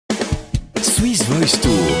Swiss Voice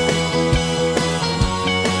Tour.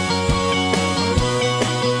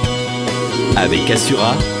 Avec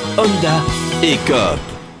Assura, Honda et Coop.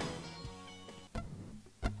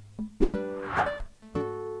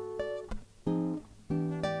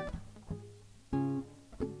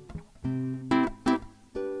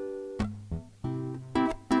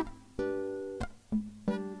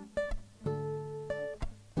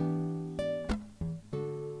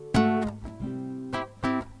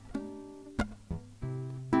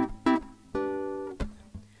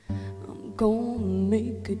 Gonna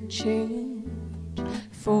make a change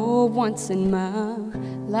for once in my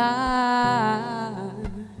life.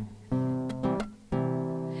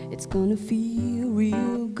 It's gonna feel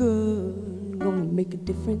real good. Gonna make a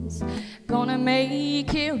difference. Gonna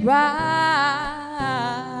make it right.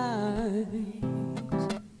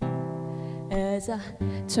 As I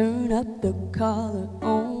turn up the collar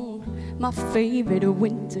on my favorite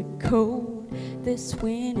winter coat, this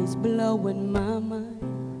wind is blowing my mind.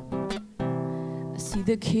 See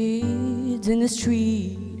the kids in the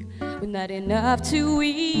street with not enough to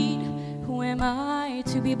eat. Who am I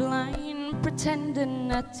to be blind, pretending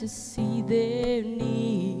not to see their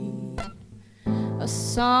need? A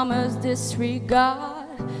summer's disregard,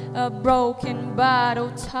 a broken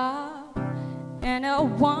bottle top, and a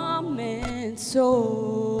woman's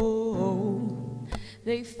soul.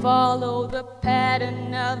 They follow the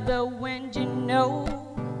pattern of the wind, you know,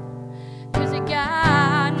 'cause it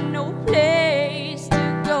got no place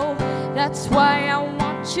to go. That's why I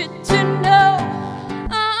want you to know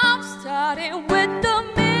I'm starting with the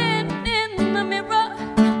man in the mirror,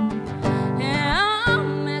 and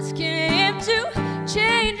I'm asking him to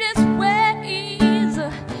change his ways.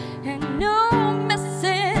 And no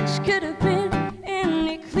message could have been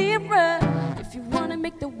any clearer. If you want to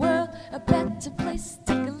make the world a better place,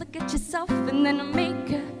 take a look at yourself and then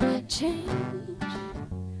make a change.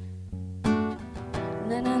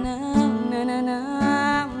 Na na na na na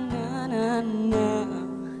na na na.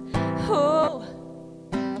 Oh,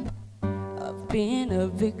 I've been a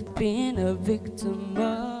victim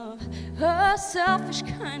of a selfish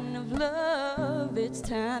kind of love. It's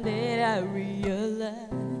time that I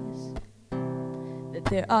realize that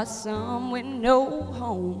there are some with no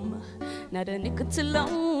home, not a nickel to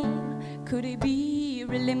loan. Could it be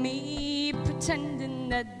really me pretending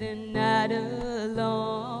that they're not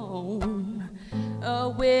alone? A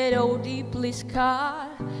widow deeply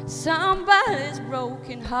scarred, somebody's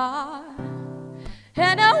broken heart,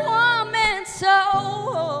 and a woman's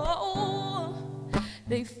soul.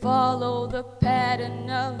 They follow the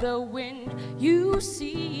pattern of the wind, you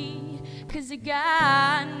see, 'cause it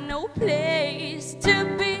got no place to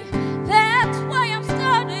be. That's why I'm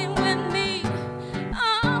starting with me.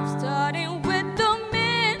 I'm starting with the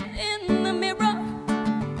man in the mirror,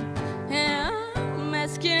 and I'm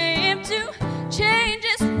asking him to change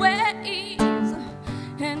his ways.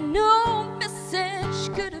 And no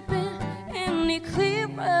message could have been any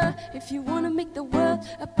clearer. If you want to make the world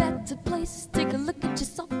a better place, take a look at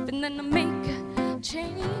yourself and then make a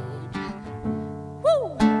change.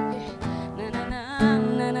 Woo! Yeah. Na na na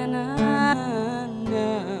na na na na.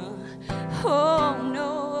 Oh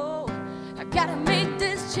no, I gotta make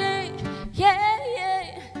this change. Yeah,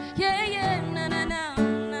 yeah, yeah, yeah. Na na na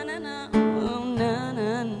na na na. Oh, na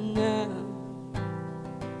na na.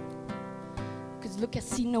 Look, I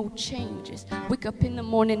see no changes. Wake up in the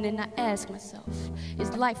morning and I ask myself,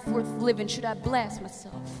 is life worth living? Should I blast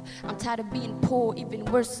myself? I'm tired of being poor, even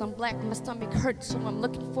worse, I'm black. My stomach hurts, so I'm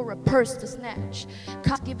looking for a purse to snatch.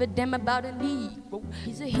 Cops give a damn about a Negro.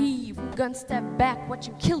 He's a heave, guns step back, watch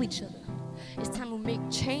him kill each other. It's time to make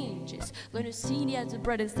changes. Learn to see me as a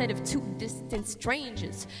brother instead of two distant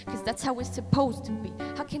strangers, 'cause that's how it's supposed to be.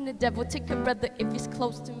 How can the devil take a brother if he's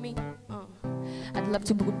close to me? I'd love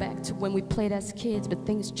to go back to when we played as kids, but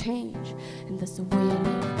things change, and that's the way it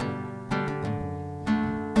is.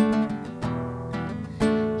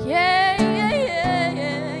 Yeah, yeah, yeah,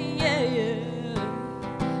 yeah, yeah,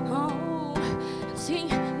 yeah. Oh, I see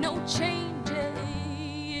no changes.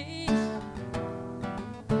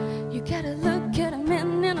 You gotta look at a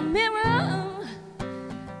man in a mirror.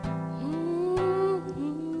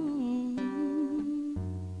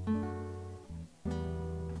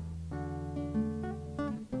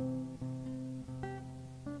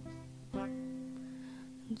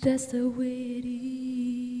 That's the way it is.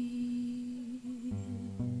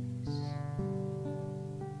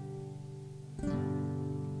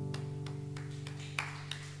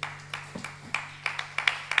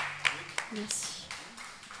 Merci.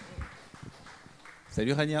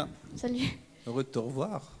 Salut Rania. Salut. Heureux de te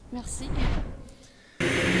revoir. Merci.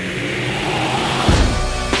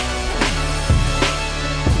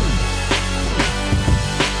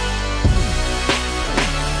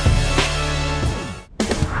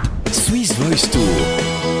 Swiss Voice Tour.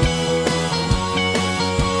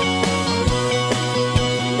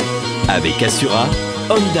 Avec Assura,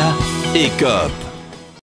 Honda et Coop.